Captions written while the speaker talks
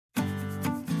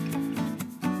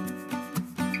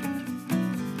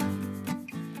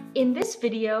In this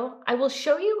video, I will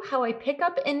show you how I pick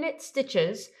up and knit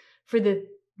stitches for the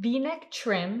V-neck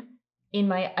trim in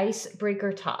my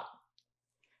icebreaker top.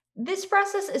 This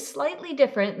process is slightly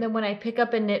different than when I pick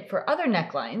up and knit for other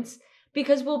necklines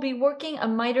because we'll be working a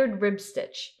mitered rib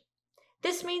stitch.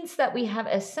 This means that we have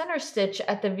a center stitch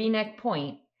at the V-neck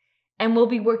point, and we'll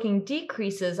be working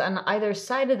decreases on either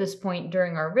side of this point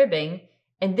during our ribbing,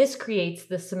 and this creates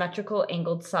the symmetrical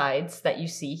angled sides that you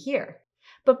see here.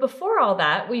 But before all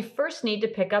that, we first need to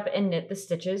pick up and knit the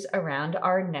stitches around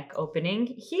our neck opening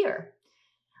here.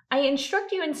 I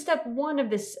instruct you in step 1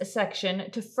 of this section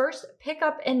to first pick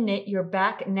up and knit your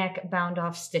back neck bound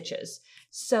off stitches.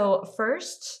 So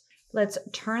first, let's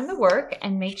turn the work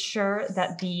and make sure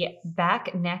that the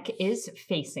back neck is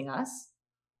facing us.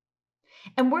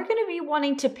 And we're going to be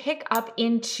wanting to pick up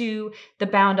into the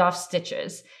bound off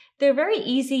stitches. They're very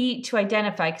easy to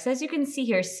identify because as you can see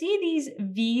here, see these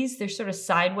V's, they're sort of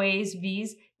sideways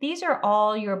V's. These are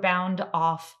all your bound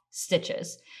off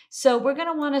stitches. So we're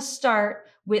going to want to start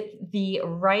with the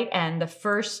right end, the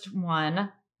first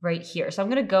one right here. So I'm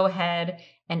going to go ahead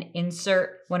and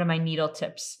insert one of my needle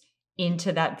tips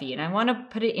into that V. And I want to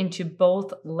put it into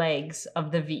both legs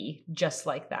of the V, just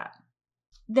like that.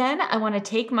 Then I want to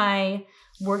take my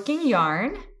working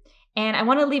yarn and I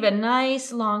want to leave a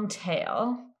nice long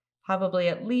tail, probably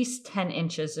at least 10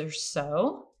 inches or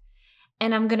so.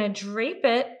 And I'm going to drape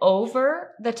it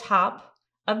over the top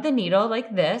of the needle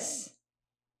like this,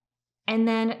 and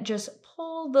then just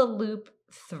pull the loop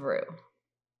through.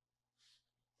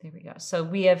 There we go. So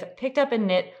we have picked up and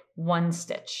knit one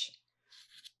stitch.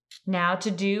 Now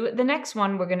to do the next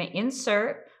one, we're going to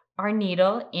insert our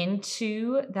needle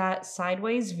into that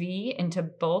sideways V into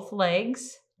both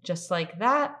legs, just like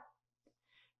that.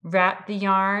 Wrap the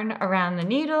yarn around the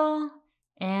needle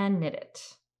and knit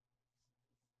it.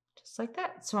 Just like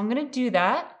that. So I'm going to do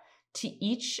that to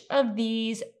each of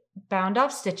these bound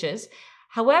off stitches.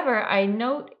 However, I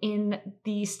note in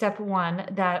the step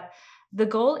 1 that the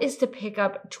goal is to pick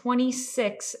up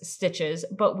 26 stitches,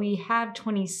 but we have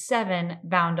 27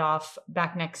 bound off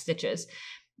back neck stitches.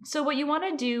 So what you want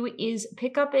to do is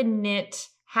pick up and knit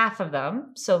half of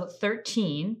them, so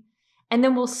 13, and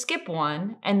then we'll skip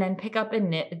one and then pick up and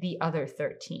knit the other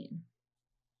 13.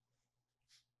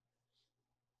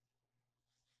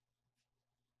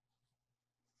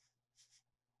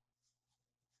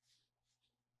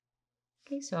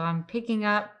 Okay, so I'm picking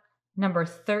up number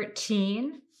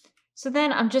 13. So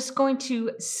then I'm just going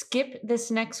to skip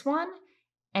this next one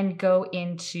and go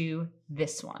into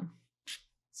this one.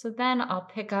 So then I'll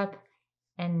pick up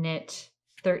and knit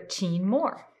 13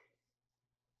 more.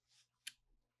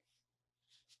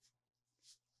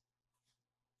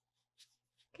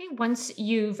 Okay, once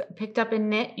you've picked up and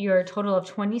knit your total of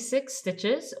 26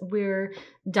 stitches, we're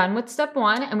done with step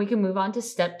 1 and we can move on to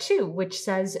step 2, which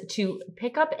says to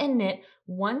pick up and knit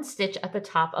one stitch at the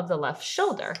top of the left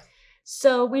shoulder.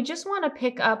 So we just want to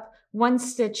pick up one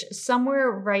stitch somewhere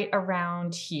right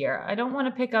around here. I don't want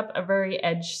to pick up a very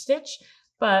edge stitch,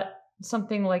 but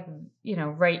something like,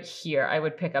 right here I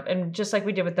would pick up. And just like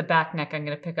we did with the back neck, I'm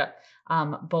going to pick up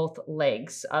both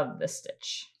legs of the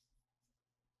stitch.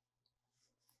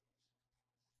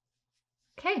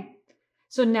 Okay,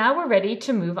 so now we're ready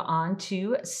to move on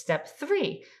to step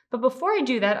 3. But before I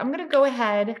do that, I'm going to go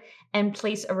ahead and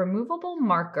place a removable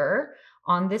marker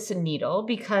on this needle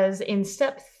because in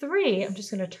step 3, I'm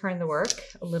just going to turn the work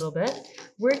a little bit.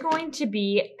 We're going to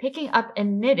be picking up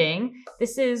and knitting.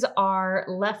 This is our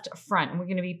left front. And we're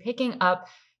going to be picking up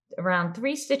around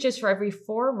 3 stitches for every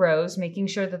 4 rows, making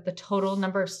sure that the total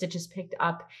number of stitches picked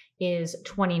up is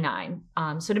 29.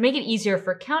 So to make it easier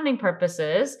for counting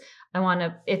purposes,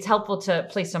 it's helpful to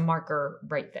place a marker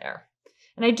right there.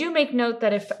 And I do make note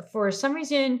that if for some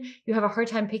reason you have a hard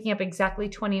time picking up exactly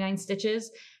 29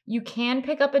 stitches, you can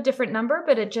pick up a different number,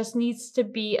 but it just needs to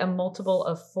be a multiple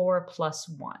of 4 plus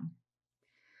 1.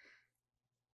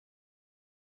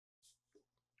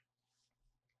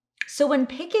 So when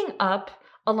picking up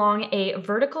along a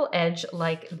vertical edge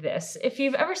like this, if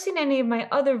you've ever seen any of my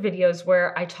other videos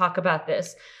where I talk about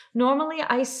this, normally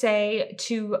I say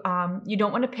to, you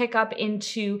don't want to pick up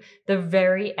into the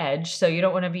very edge. So you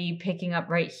don't want to be picking up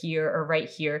right here or right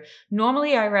here.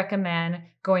 Normally I recommend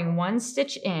going one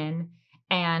stitch in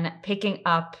and picking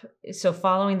up. So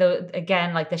following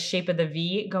again, like the shape of the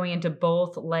V, going into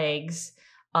both legs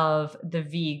of the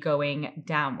V going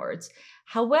downwards.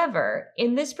 However,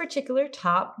 in this particular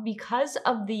top, because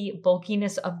of the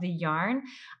bulkiness of the yarn,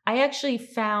 I actually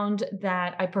found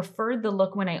that I preferred the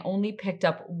look when I only picked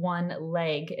up one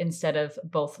leg instead of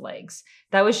both legs.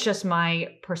 That was just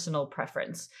my personal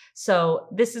preference. So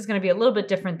this is going to be a little bit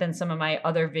different than some of my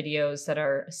other videos that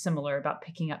are similar about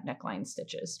picking up neckline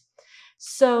stitches.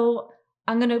 So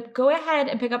I'm going to go ahead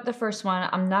and pick up the first one.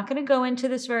 I'm not going to go into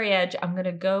this very edge. I'm going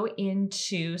to go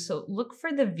into, so look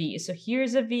for the V. So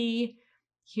here's a V,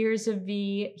 here's a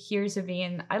V, here's a V.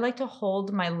 And I like to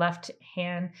hold my left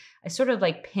hand. I sort of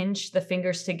like pinch the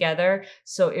fingers together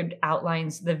so it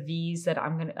outlines the V's that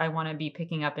I want to be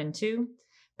picking up into.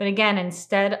 But again,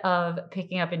 instead of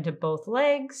picking up into both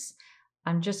legs,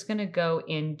 I'm just going to go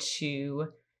into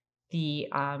the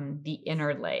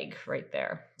inner leg right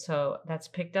there. So that's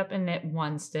picked up and knit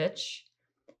one stitch.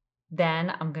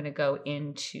 Then I'm going to go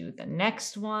into the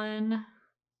next one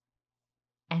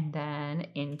and then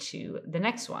into the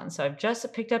next one. So I've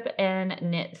just picked up and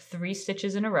knit 3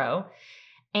 stitches in a row.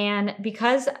 And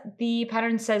because the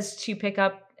pattern says to pick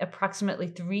up approximately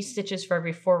 3 stitches for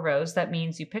every 4 rows, that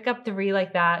means you pick up 3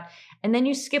 like that, and then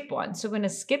you skip one. So we're going to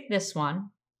skip this one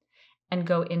and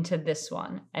go into this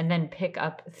one, and then pick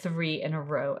up 3 in a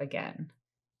row again.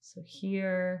 So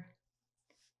here,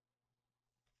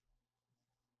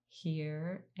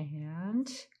 here, and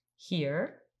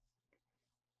here.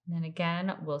 And then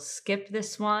again, we'll skip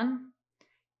this one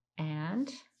and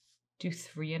do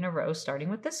 3 in a row, starting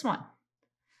with this one.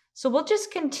 So we'll just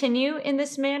continue in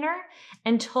this manner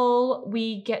until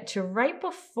we get to right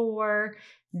before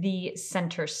the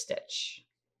center stitch.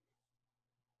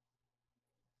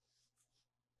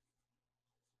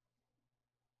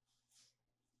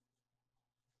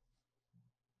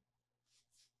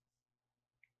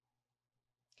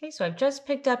 Okay, so I've just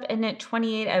picked up and knit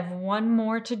 28. I have one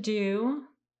more to do.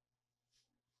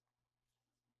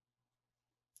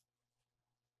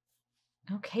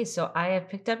 Okay, so I have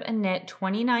picked up and knit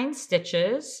 29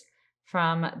 stitches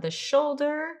from the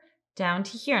shoulder down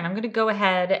to here. And I'm going to go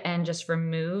ahead and just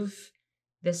remove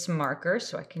this marker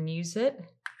so I can use it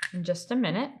in just a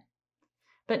minute.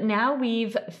 But now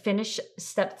we've finished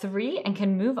step 3 and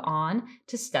can move on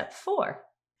to step 4.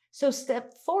 So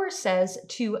step 4 says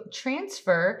to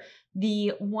transfer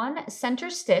the 1 center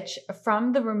stitch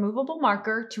from the removable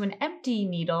marker to an empty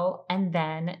needle and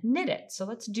then knit it. So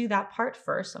let's do that part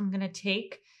first. I'm going to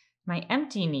take my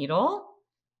empty needle.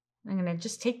 I'm going to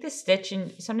just take this stitch,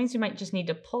 and sometimes you might just need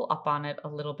to pull up on it a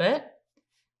little bit.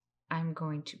 I'm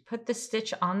going to put the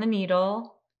stitch on the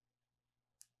needle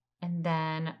and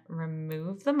then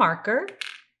remove the marker.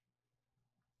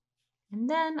 And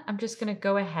then I'm just going to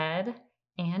go ahead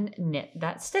and knit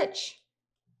that stitch.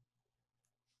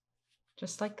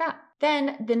 Just like that.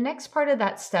 Then the next part of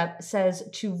that step says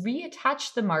to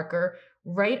reattach the marker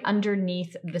right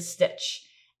underneath the stitch.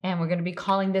 And we're going to be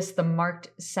calling this the marked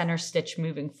center stitch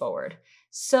moving forward.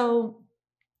 So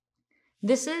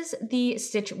this is the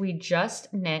stitch we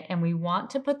just knit, and we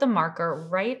want to put the marker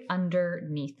right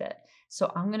underneath it.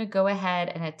 So I'm going to go ahead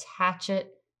and attach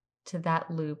it to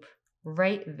that loop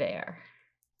right there.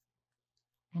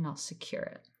 And I'll secure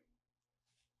it.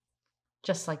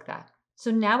 Just like that. So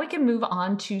now we can move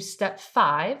on to step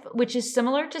 5, which is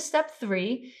similar to step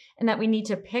 3, in that we need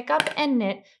to pick up and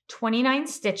knit 29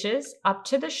 stitches up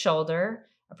to the shoulder,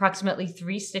 approximately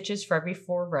 3 stitches for every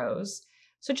 4 rows.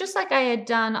 So just like I had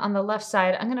done on the left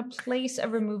side, I'm going to place a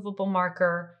removable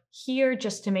marker here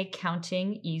just to make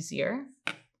counting easier.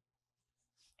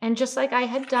 And just like I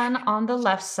had done on the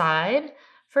left side,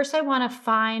 first I want to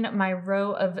find my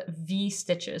row of V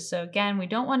stitches. So again, we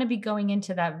don't want to be going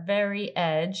into that very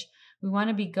edge. We want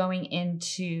to be going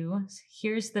into,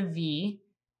 here's the V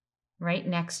right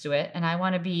next to it, and I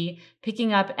want to be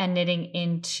picking up and knitting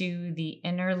into the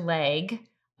inner leg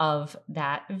of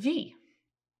that V.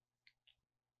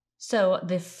 So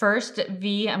the first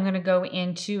V I'm going to go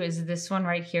into is this one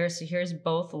right here. So here's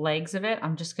both legs of it.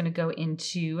 I'm just going to go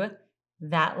into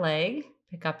that leg,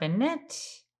 pick up and knit,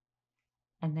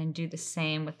 and then do the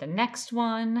same with the next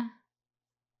one.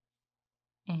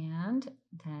 And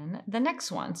then the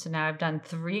next one. So now I've done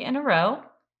 3 in a row.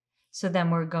 So then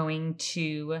we're going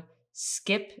to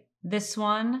skip this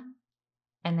one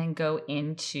and then go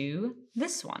into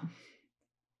this one.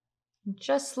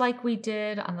 Just like we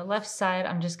did on the left side,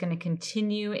 I'm just going to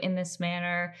continue in this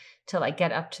manner till I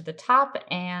get up to the top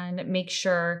and make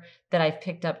sure that I've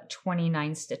picked up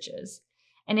 29 stitches.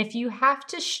 And if you have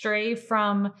to stray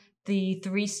from the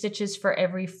 3 stitches for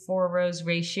every 4 rows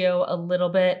ratio a little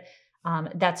bit,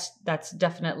 that's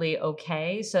definitely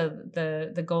okay. So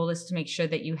the goal is to make sure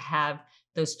that you have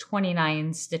those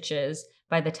 29 stitches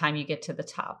by the time you get to the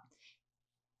top.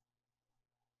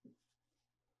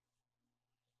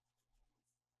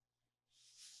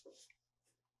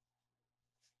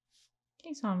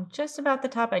 Okay, so I'm just about the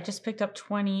top. I just picked up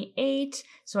 28,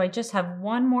 so I just have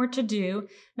one more to do.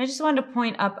 And I just wanted to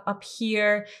point up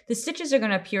here. The stitches are going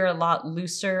to appear a lot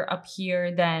looser up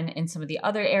here than in some of the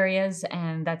other areas,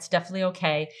 and that's definitely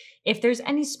okay. If there's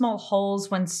any small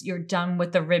holes once you're done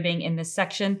with the ribbing in this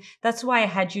section, that's why I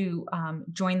had you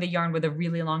join the yarn with a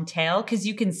really long tail, because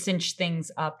you can cinch things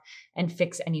up and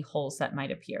fix any holes that might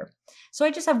appear. So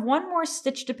I just have one more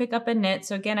stitch to pick up and knit.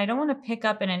 So again, I don't want to pick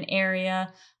up in an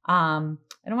area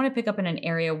I don't want to pick up in an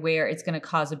area where it's going to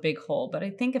cause a big hole, but I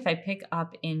think if I pick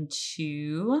up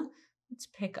into, let's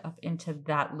pick up into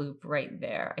that loop right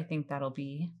there. I think that'll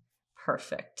be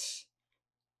perfect.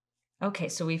 Okay,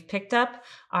 so we've picked up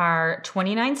our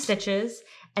 29 stitches,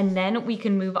 and then we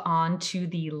can move on to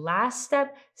the last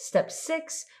step, step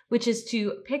 6, which is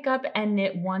to pick up and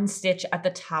knit one stitch at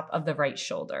the top of the right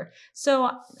shoulder.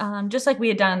 So just like we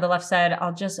had done on the left side,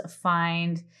 I'll just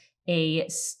find a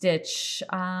stitch.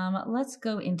 Let's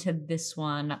go into this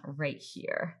one right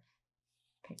here.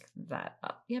 Pick that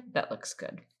up. Yep, that looks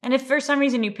good. And if for some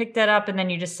reason you pick that up and then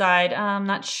you decide, I'm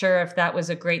not sure if that was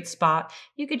a great spot,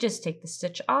 you could just take the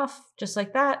stitch off just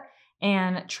like that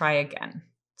and try again.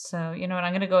 So you know what,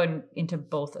 I'm going to go into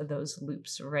both of those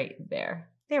loops right there.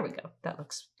 There we go. That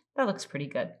looks pretty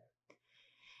good.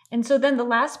 And so then the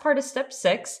last part of step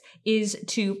 6 is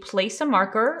to place a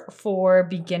marker for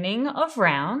beginning of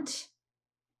round.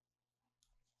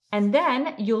 And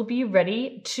then you'll be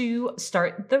ready to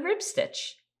start the rib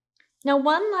stitch. Now,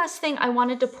 one last thing I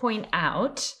wanted to point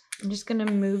out, I'm just going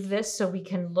to move this so we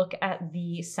can look at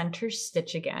the center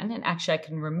stitch again. And actually I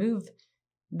can remove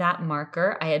that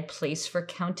marker I had placed for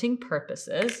counting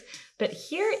purposes. But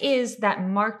here is that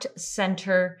marked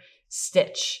center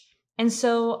stitch. And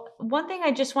so one thing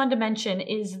I just wanted to mention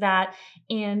is that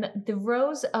in the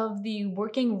rows of the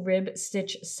working rib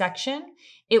stitch section,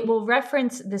 it will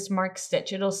reference this mark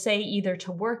stitch. It'll say either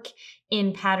to work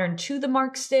in pattern to the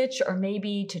mark stitch, or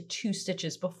maybe to 2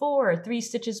 stitches before or 3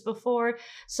 stitches before.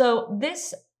 So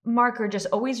this marker just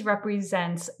always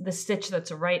represents the stitch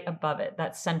that's right above it,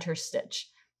 that center stitch.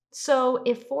 So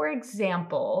if, for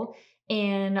example,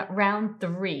 in round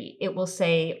 3, it will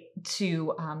say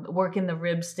to work in the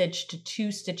rib stitch to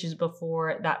 2 stitches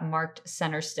before that marked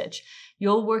center stitch.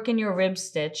 You'll work in your rib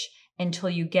stitch until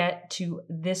you get to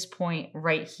this point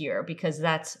right here, because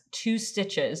that's 2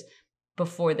 stitches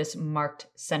before this marked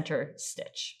center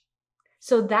stitch.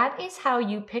 So that is how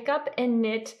you pick up and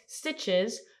knit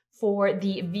stitches for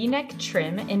the V-neck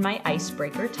trim in my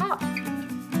icebreaker top.